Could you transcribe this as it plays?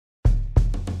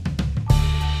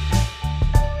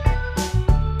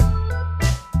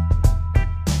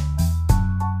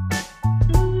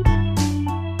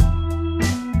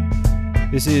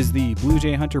This is the Blue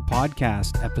Jay Hunter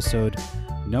Podcast, episode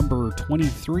number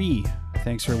 23.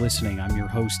 Thanks for listening. I'm your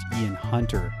host, Ian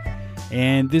Hunter.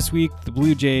 And this week, the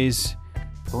Blue Jays'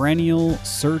 perennial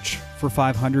search for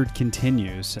 500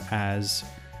 continues as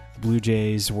the Blue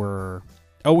Jays were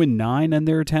 0-9 in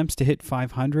their attempts to hit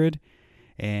 500.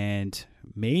 And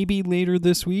maybe later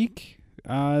this week,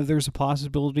 there's a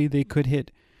possibility they could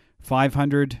hit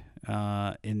 500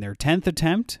 in their 10th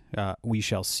attempt. We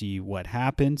shall see what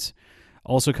happens.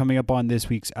 Also coming up on this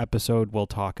week's episode, we'll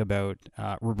talk about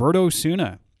Roberto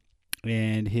Osuna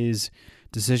and his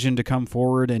decision to come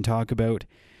forward and talk about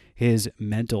his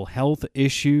mental health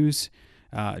issues.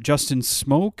 Justin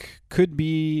Smoak could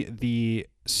be the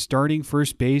starting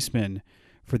first baseman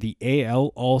for the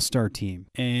AL All-Star team.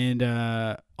 And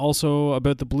also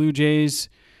about the Blue Jays,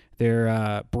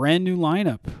 their brand new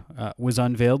lineup was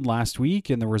unveiled last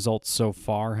week, and the results so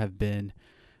far have been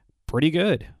pretty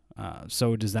good.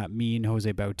 So does that mean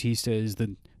Jose Bautista is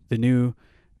the new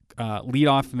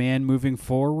leadoff man moving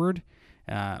forward?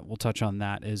 We'll touch on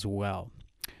that as well.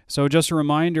 So just a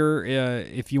reminder,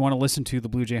 if you want to listen to the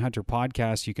Blue Jay Hunter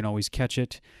podcast, you can always catch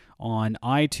it on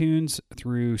iTunes,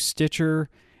 through Stitcher,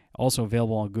 also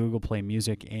available on Google Play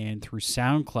Music, and through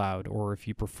SoundCloud. Or if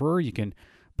you prefer, you can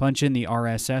punch in the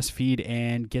RSS feed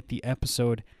and get the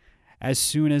episode as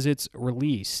soon as it's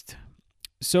released.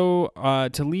 So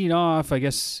to lead off, I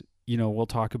guess, we'll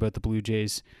talk about the Blue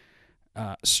Jays'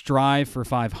 strive for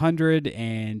 500,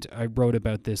 and I wrote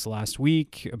about this last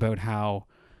week, about how,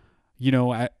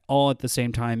 all at the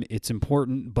same time, it's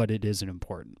important, but it isn't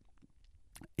important.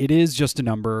 It is just a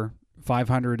number.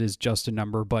 500 is just a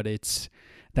number, but it's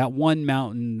that one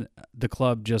mountain the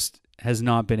club just has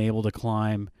not been able to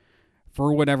climb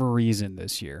for whatever reason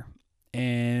this year.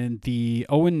 And the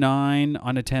 0-9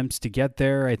 on attempts to get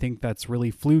there, I think that's really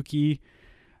fluky.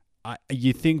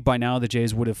 You think by now the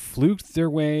Jays would have fluked their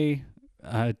way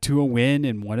to a win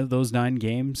in one of those 9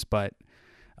 games, but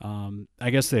I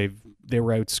guess they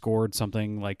were outscored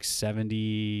something like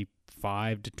 75-25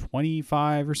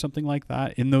 or something like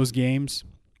that in those games.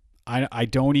 I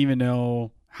don't even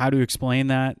know how to explain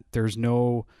that. There's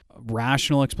no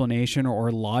rational explanation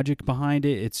or logic behind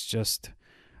it. It's just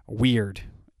weird.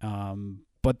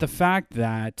 But the fact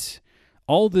that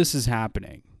all this is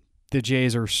happening, the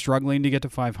Jays are struggling to get to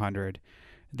 500.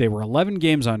 They were 11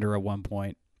 games under at one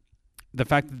point. The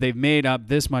fact that they've made up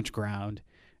this much ground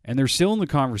and they're still in the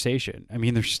conversation. I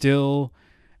mean, they're still,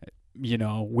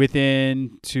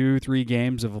 within 2-3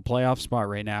 games of a playoff spot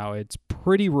right now. It's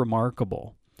pretty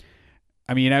remarkable.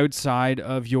 I mean, outside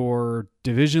of your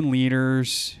division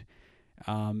leaders,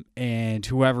 and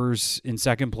whoever's in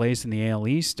second place in the AL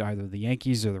East, either the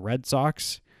Yankees or the Red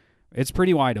Sox, it's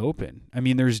pretty wide open. I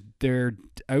mean, they're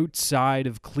outside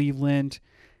of Cleveland,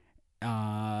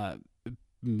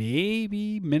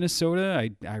 maybe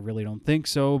Minnesota. I really don't think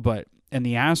so, and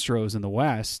the Astros in the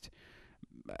West.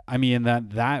 I mean,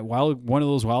 that while one of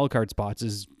those wild card spots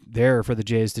is there for the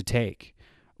Jays to take,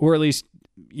 or at least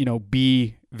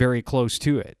be very close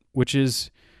to it, which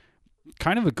is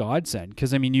kind of a godsend,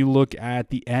 because I mean, you look at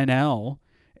the NL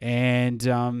and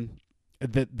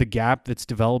the gap that's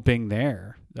developing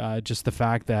there, just the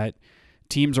fact that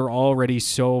teams are already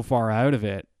so far out of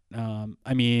it.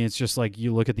 I mean, it's just like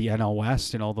you look at the NL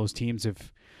West and all those teams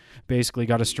have basically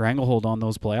got a stranglehold on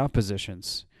those playoff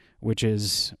positions, which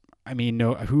is, I mean,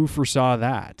 who foresaw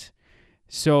that?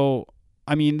 So,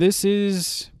 I mean, this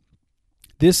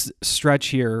stretch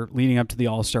here leading up to the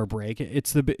All-Star break,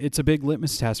 it's a big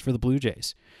litmus test for the Blue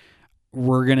Jays.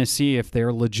 We're going to see if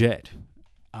they're legit.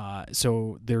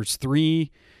 So there's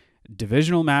 3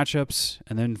 divisional matchups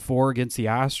and then 4 against the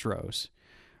Astros,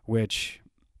 which,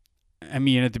 I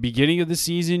mean, at the beginning of the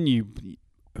season,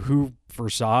 who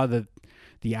foresaw that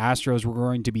the Astros were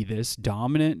going to be this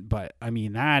dominant? But, I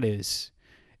mean, that is,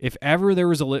 if ever there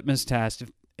was a litmus test,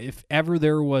 if ever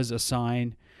there was a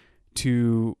sign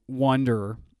to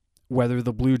wonder whether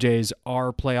the Blue Jays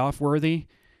are playoff worthy,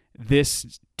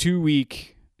 this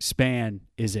 2-week span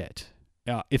is it.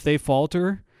 If they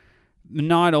falter,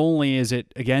 not only is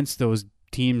it against those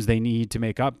teams they need to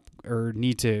make up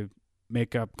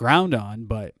ground on,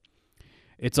 but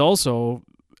it's also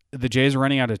the Jays are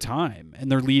running out of time,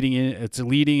 and they're leading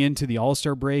into the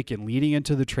All-Star break and leading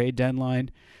into the trade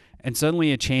deadline, and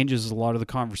suddenly it changes a lot of the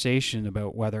conversation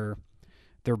about whether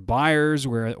they're buyers,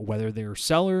 whether they're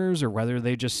sellers, or whether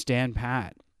they just stand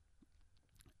pat.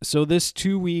 So this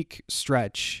 2-week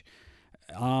stretch,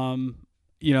 not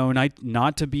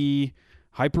to be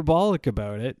hyperbolic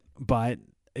about it, but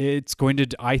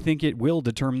I think it will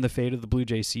determine the fate of the Blue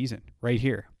Jays season right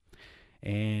here.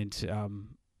 And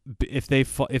if they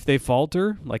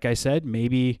falter, like I said,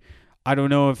 maybe I don't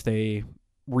know if they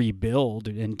rebuild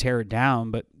and tear it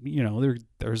down, but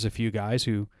there's a few guys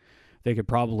who they could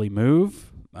probably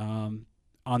move. On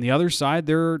the other side,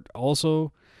 they're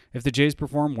also, if the Jays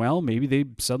perform well, maybe they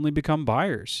suddenly become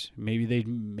buyers. Maybe they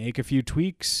make a few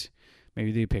tweaks.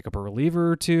 Maybe they pick up a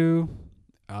reliever or two,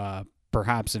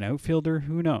 perhaps an outfielder.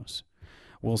 Who knows?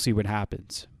 We'll see what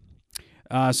happens.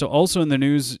 So also in the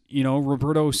news,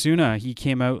 Roberto Osuna, he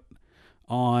came out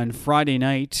on Friday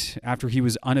night after he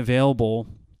was unavailable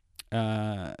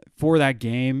for that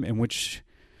game in which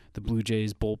the Blue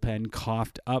Jays bullpen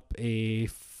coughed up a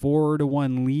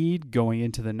 4-1 lead going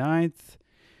into the ninth.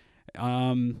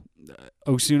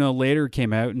 Osuna later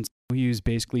came out and he was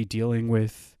basically dealing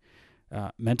with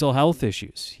mental health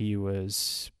issues. He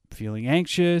was feeling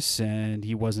anxious and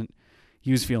he was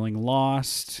feeling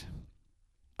lost.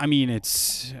 I mean,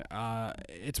 it's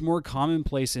more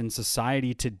commonplace in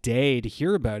society today to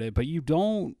hear about it, but you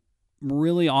don't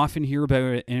really often hear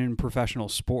about it in professional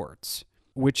sports,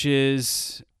 which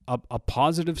is a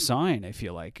positive sign. I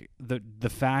feel like the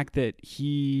fact that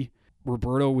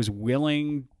Roberto was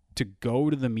willing to go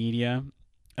to the media,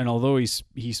 and although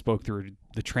he spoke through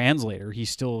the translator, he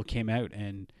still came out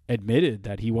and admitted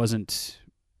that he wasn't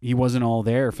all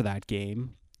there for that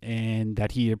game, and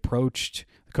that he approached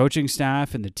the coaching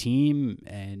staff and the team,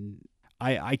 and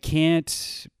I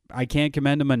can't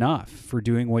commend him enough for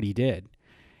doing what he did.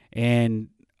 And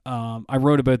I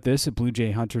wrote about this at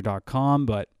BlueJayHunter.com,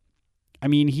 but I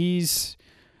mean,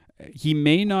 he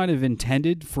may not have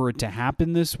intended for it to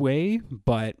happen this way,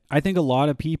 but I think a lot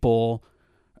of people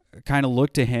kind of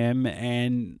look to him,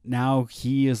 and now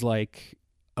he is like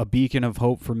a beacon of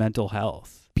hope for mental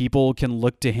health. People can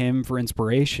look to him for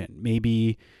inspiration.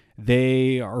 Maybe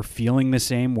they are feeling the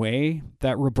same way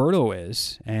that Roberto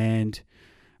is. And,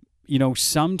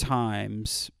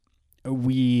 sometimes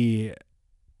we,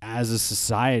 as a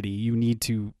society, you need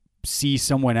to see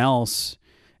someone else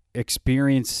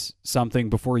experience something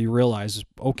before you realize,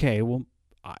 okay, well,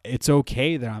 it's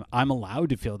okay that I'm allowed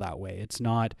to feel that way.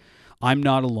 I'm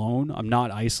not alone. I'm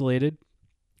not isolated.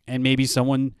 And maybe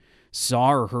someone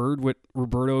saw or heard what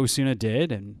Roberto Osuna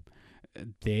did, and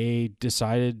they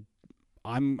decided,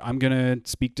 I'm going to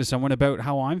speak to someone about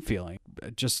how I'm feeling.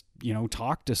 Just,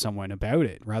 talk to someone about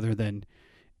it rather than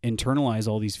internalize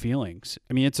all these feelings.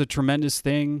 I mean, it's a tremendous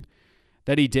thing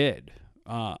that he did.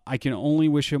 I can only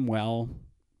wish him well.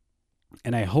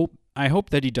 And I hope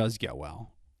that he does get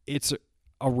well. It's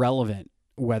irrelevant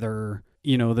whether,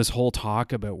 this whole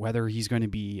talk about whether he's going to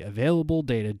be available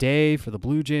day to day for the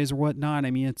Blue Jays or whatnot.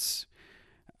 I mean,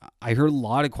 I heard a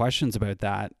lot of questions about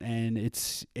that, and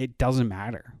it doesn't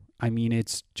matter. I mean,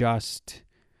 it's just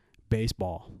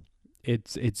baseball.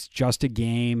 It's just a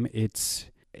game.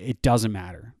 It doesn't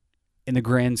matter in the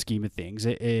grand scheme of things.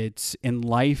 It's in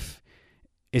life.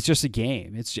 It's just a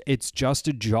game. It's just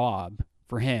a job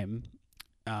for him.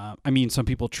 I mean, some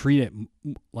people treat it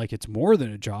like it's more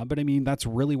than a job, but I mean, that's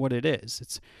really what it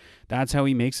is. That's how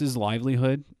he makes his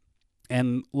livelihood.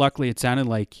 And luckily, it sounded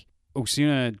like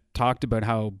Osuna talked about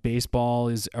how baseball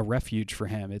is a refuge for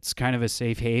him. It's kind of a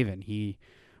safe haven.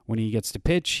 When he gets to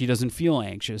pitch, he doesn't feel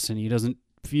anxious and he doesn't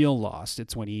feel lost.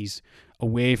 It's when he's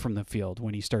away from the field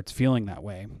when he starts feeling that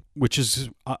way, which is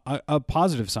a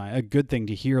positive sign, a good thing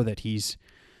to hear, that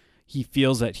he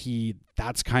feels that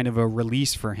that's kind of a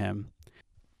release for him.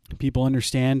 People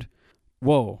understand,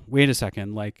 whoa, wait a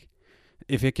second, like,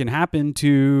 if it can happen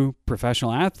to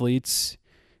professional athletes,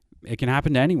 it can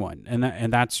happen to anyone.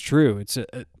 And that's true.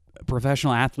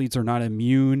 Professional athletes are not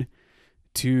immune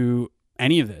to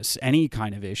any of this, any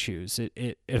kind of issues.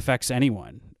 It affects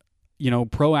anyone.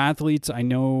 Pro athletes, I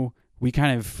know we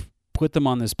kind of put them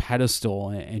on this pedestal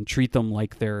and treat them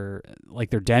like they're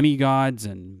demigods,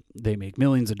 and they make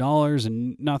millions of dollars,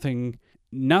 and nothing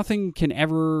can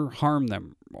ever harm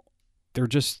them.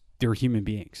 They're human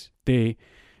beings.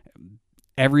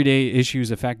 Everyday issues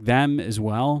affect them as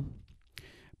well.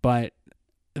 But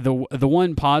the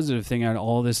one positive thing out of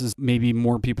all this is maybe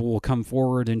more people will come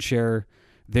forward and share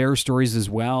their stories as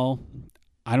well.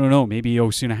 I don't know. Maybe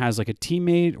Osuna has like a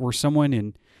teammate or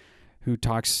someone who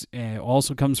talks,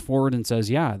 also comes forward and says,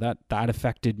 yeah, that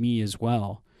affected me as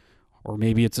well. Or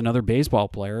maybe it's another baseball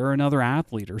player or another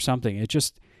athlete or something.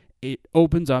 It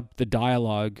opens up the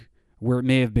dialogue where it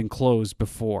may have been closed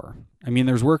before. I mean,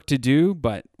 there's work to do,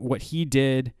 but what he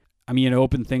did, I mean, it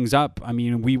opened things up. I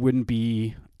mean, we wouldn't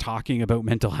be talking about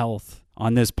mental health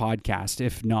on this podcast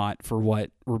if not for what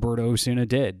Roberto Osuna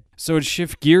did. So to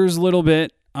shift gears a little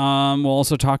bit, we'll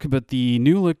also talk about the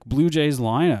new look Blue Jays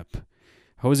lineup.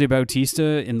 Jose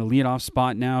Bautista in the leadoff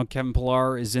spot now. Kevin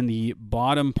Pillar is in the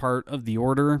bottom part of the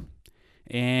order.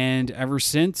 And ever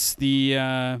since the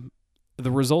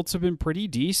the results have been pretty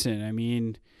decent. I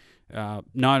mean,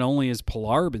 not only has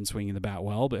Pilar been swinging the bat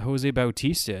well, but Jose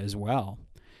Bautista as well.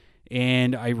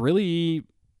 And initially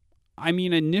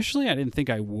I didn't think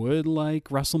I would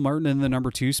like Russell Martin in the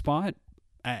number 2 spot,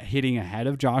 hitting ahead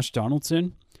of Josh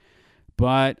Donaldson,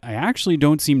 but I actually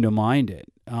don't seem to mind it.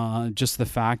 Just the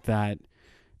fact that,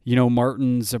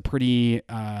 Martin's a pretty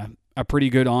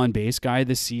good on-base guy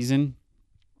this season,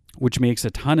 which makes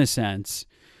a ton of sense.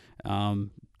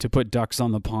 To put ducks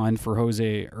on the pond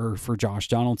for Josh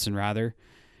Donaldson rather,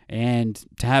 and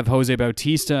to have Jose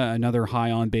Bautista, another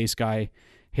high on base guy,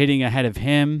 hitting ahead of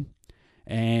him,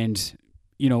 and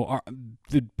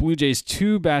the Blue Jays'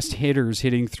 2 best hitters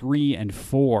hitting 3 and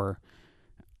 4.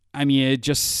 I mean, it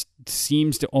just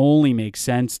seems to only make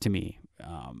sense to me.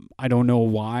 I don't know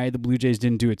why the Blue Jays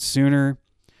didn't do it sooner.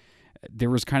 There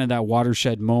was kind of that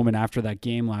watershed moment after that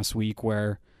game last week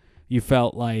where you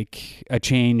felt like a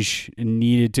change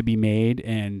needed to be made,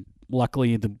 and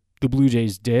luckily the Blue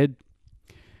Jays did.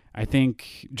 I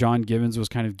think John Gibbons was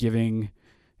kind of giving,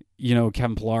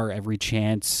 Kevin Pilar every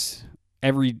chance,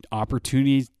 every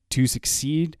opportunity to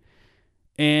succeed.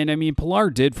 And I mean, Pilar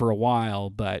did for a while,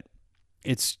 but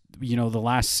it's, the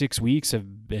last 6 weeks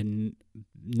have been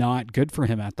not good for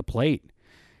him at the plate.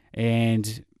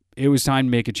 And it was time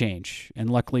to make a change. And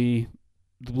luckily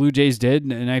the Blue Jays did.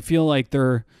 And I feel like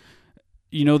they're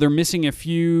missing a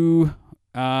few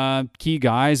key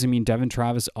guys. I mean, Devin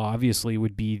Travis obviously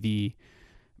would be the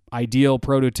ideal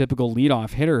prototypical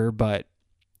leadoff hitter, but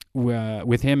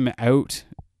with him out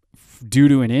due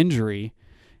to an injury,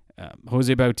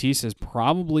 Jose Bautista is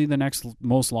probably the next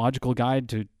most logical guy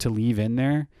to leave in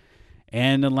there.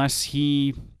 And unless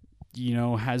he,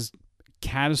 has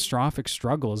catastrophic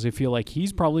struggles, I feel like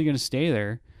he's probably going to stay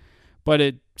there.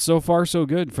 But so far so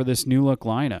good for this new look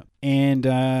lineup.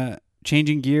 And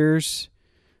changing gears,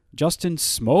 Justin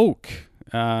Smoak.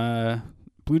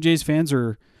 Blue Jays fans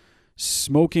are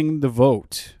smoking the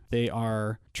vote. They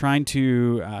are trying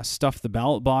to stuff the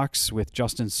ballot box with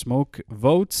Justin Smoak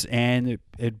votes, and it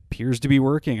appears to be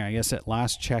working. I guess at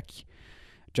last check,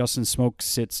 Justin Smoak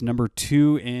sits number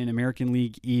 2 in American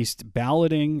League East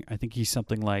balloting. I think he's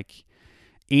something like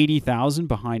 80,000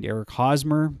 behind Eric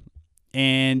Hosmer.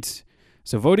 And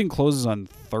so voting closes on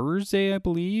Thursday, I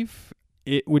believe.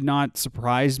 It would not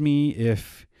surprise me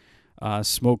if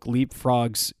Smoak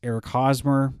leapfrogs Eric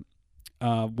Hosmer.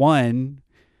 One,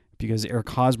 because Eric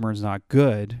Hosmer is not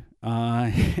good.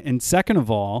 And second of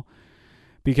all,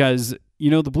 because,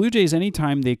 the Blue Jays,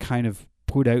 anytime they kind of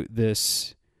put out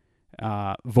this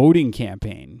voting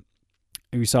campaign,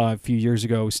 we saw a few years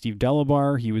ago Steve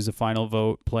Delabar, he was a final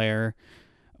vote player.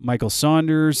 Michael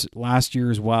Saunders last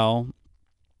year as well.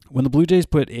 When the Blue Jays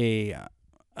put a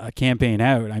campaign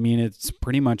out, I mean, it's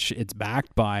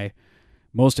backed by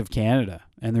most of Canada,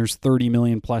 and there's 30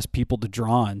 million plus people to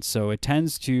draw on. So it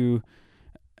tends to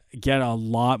get a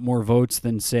lot more votes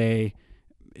than, say,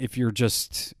 if you're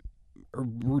just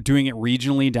doing it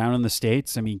regionally down in the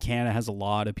States. I mean, Canada has a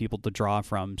lot of people to draw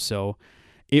from. So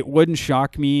it wouldn't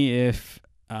shock me if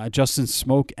Justin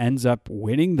Smoak ends up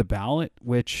winning the ballot,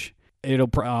 which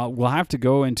we'll have to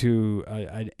go into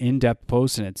an in-depth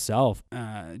post in itself.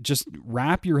 Just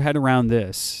wrap your head around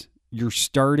this. Your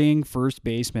starting first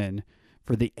baseman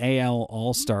for the AL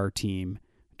All-Star team,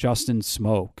 Justin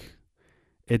Smoak.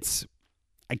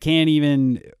 I can't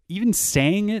even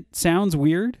saying it sounds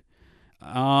weird.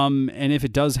 And if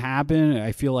it does happen,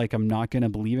 I feel like I'm not going to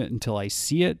believe it until I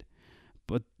see it.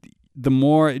 But the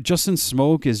more Justin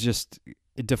Smoak is just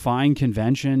defying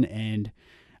convention, and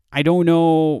I don't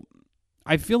know.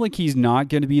 I feel like he's not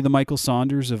going to be the Michael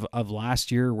Saunders of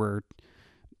last year, where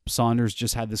Saunders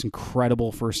just had this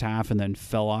incredible first half and then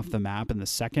fell off the map in the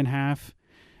second half.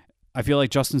 I feel like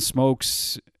Justin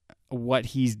Smoak's, what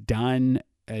he's done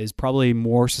is probably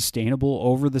more sustainable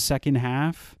over the second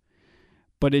half,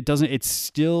 but it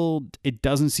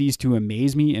doesn't cease to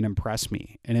amaze me and impress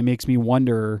me. And it makes me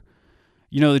wonder,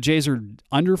 the Jays are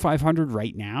under 500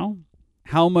 right now.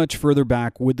 How much further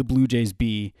back would the Blue Jays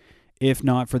be if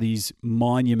not for these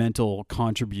monumental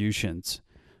contributions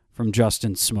from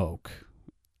Justin Smoak?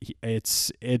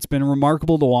 It's been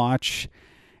remarkable to watch,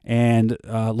 and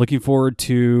looking forward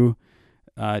to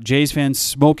Jays fans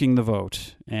smoking the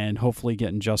vote and hopefully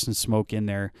getting Justin Smoak in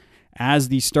there as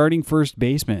the starting first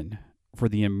baseman for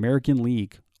the American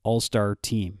League All-Star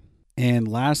team. And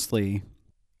lastly,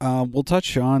 we'll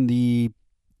touch on the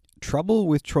trouble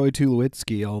with Troy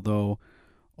Tulowitzki, although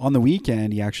on the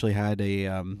weekend he actually had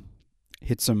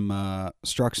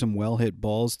struck some well-hit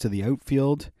balls to the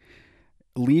outfield.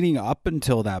 Leading up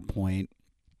until that point,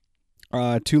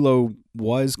 Tulo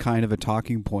was kind of a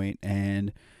talking point,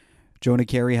 and Jonah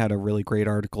Carey had a really great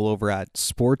article over at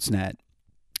Sportsnet,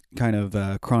 kind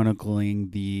of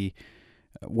chronicling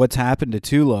what's happened to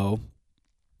Tulo.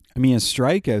 I mean, his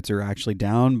strikeouts are actually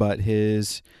down, but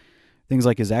his things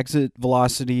like his exit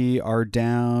velocity are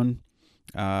down,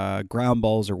 ground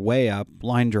balls are way up,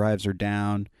 line drives are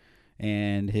down,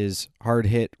 and his hard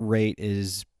hit rate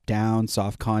is down,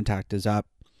 soft contact is up,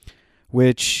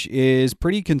 which is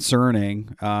pretty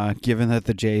concerning, given that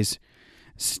the Jays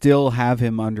still have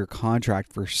him under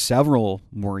contract for several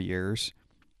more years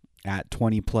at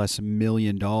 $20+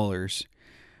 million.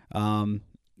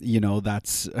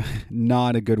 That's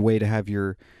not a good way to have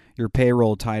your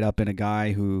payroll tied up in a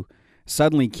guy who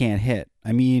suddenly can't hit.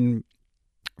 I mean,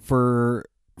 for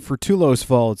Tulo's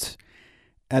faults,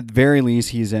 at the very least,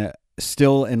 he's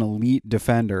still an elite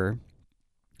defender,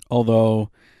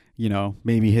 although,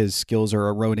 maybe his skills are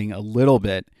eroding a little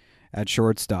bit at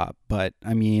shortstop. But,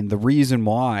 I mean, the reason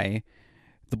why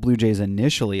the Blue Jays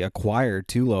initially acquired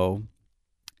Tulo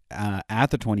at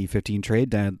the 2015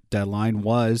 trade deadline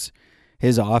was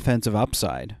his offensive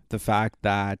upside. The fact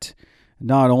that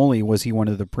not only was he one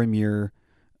of the premier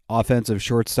offensive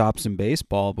shortstops in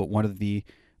baseball, but one of the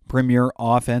premier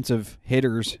offensive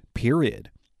hitters, period.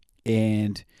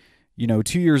 And,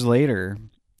 2 years later,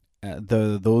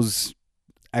 those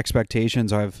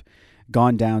expectations have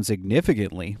gone down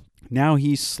significantly. Now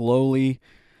he's slowly,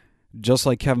 just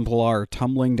like Kevin Pillar,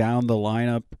 tumbling down the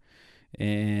lineup,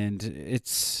 and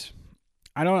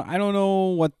I don't know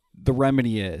what the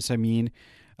remedy is. I mean,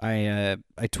 I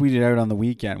tweeted out on the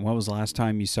weekend, when was the last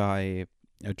time you saw a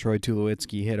Troy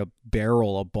Tulowitzki hit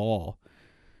a ball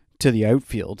to the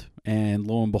outfield? And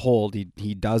lo and behold,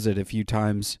 he does it a few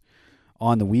times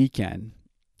on the weekend.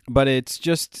 But it's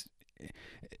just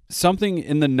something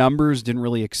in the numbers didn't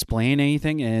really explain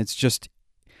anything, and it's just,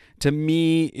 to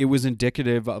me, it was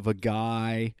indicative of a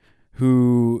guy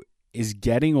who is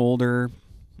getting older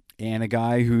and a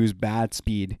guy whose bat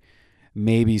speed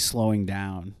may be slowing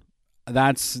down.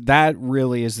 That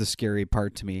really is the scary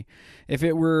part to me. If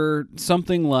it were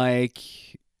something like,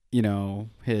 he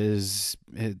has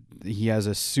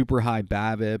a super high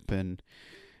BABIP and,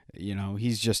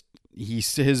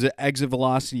 his exit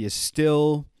velocity is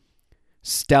still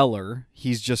stellar.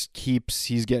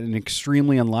 He's getting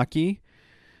extremely unlucky.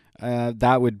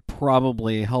 That would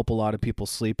probably help a lot of people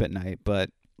sleep at night, but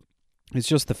it's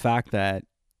just the fact that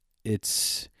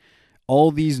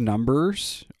all these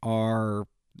numbers are,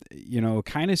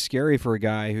 kind of scary for a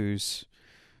guy he's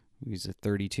a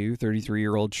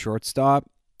 33-year-old shortstop.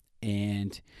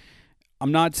 And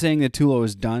I'm not saying that Tulo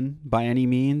is done by any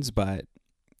means, but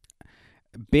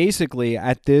basically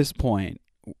at this point,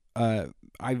 I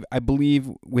believe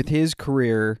with his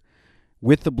career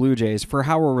with the Blue Jays, for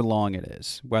however long it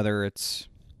is, whether it's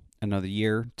another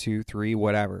year, 2, 3,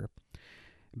 whatever,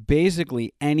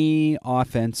 basically any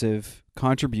offensive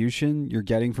contribution you're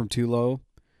getting from Tulo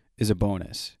is a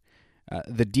bonus.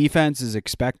 The defense is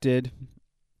expected,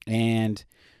 and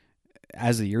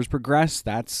as the years progress,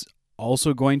 that's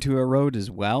also going to erode as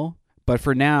well. But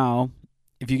for now,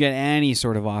 if you get any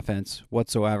sort of offense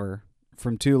whatsoever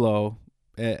from Tulo,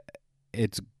 it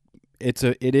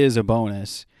is a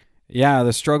bonus. Yeah,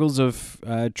 the struggles of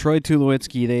Troy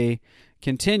Tulowitzki, they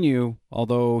continue,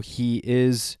 although he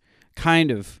is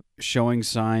kind of showing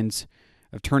signs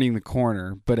of turning the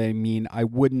corner. But I mean, I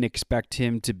wouldn't expect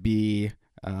him to be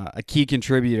a key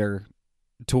contributor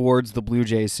towards the Blue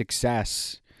Jays'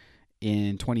 success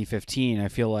in 2015. I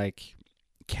feel like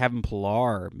Kevin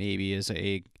Pillar maybe is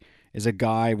a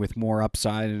guy with more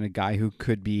upside and a guy who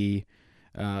could be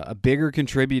a bigger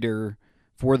contributor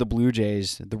for the Blue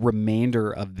Jays the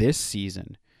remainder of this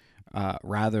season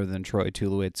rather than Troy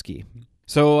Tulowitzki.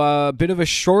 So a bit of a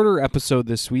shorter episode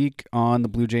this week on the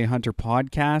Blue Jay Hunter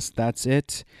podcast. That's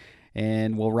it.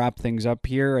 And we'll wrap things up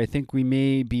here. I think we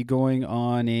may be going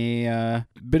on a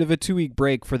bit of a 2-week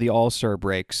break for the All-Star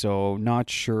break. So not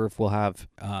sure if we'll have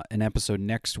an episode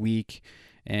next week,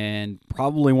 and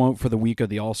probably won't for the week of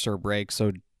the All-Star break.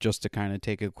 So just to kind of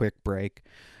take a quick break.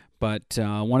 But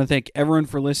I want to thank everyone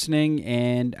for listening.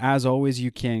 And as always,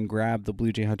 you can grab the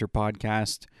Blue Jay Hunter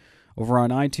podcast over on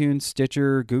iTunes,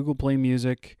 Stitcher, Google Play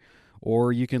Music,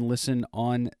 or you can listen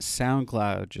on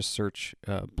SoundCloud. Just search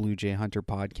Blue Jay Hunter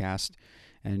podcast,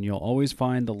 and you'll always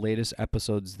find the latest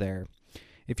episodes there.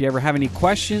 If you ever have any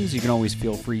questions, you can always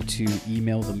feel free to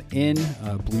email them in,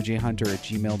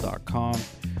 bluejayhunter@gmail.com,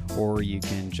 or you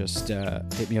can just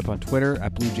hit me up on Twitter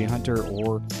at BlueJayHunter,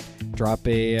 or drop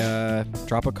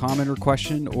a comment or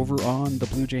question over on the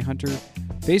Blue Jay Hunter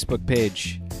Facebook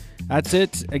page. That's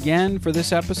it again for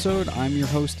this episode. I'm your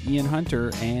host, Ian Hunter,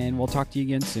 and we'll talk to you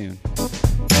again soon.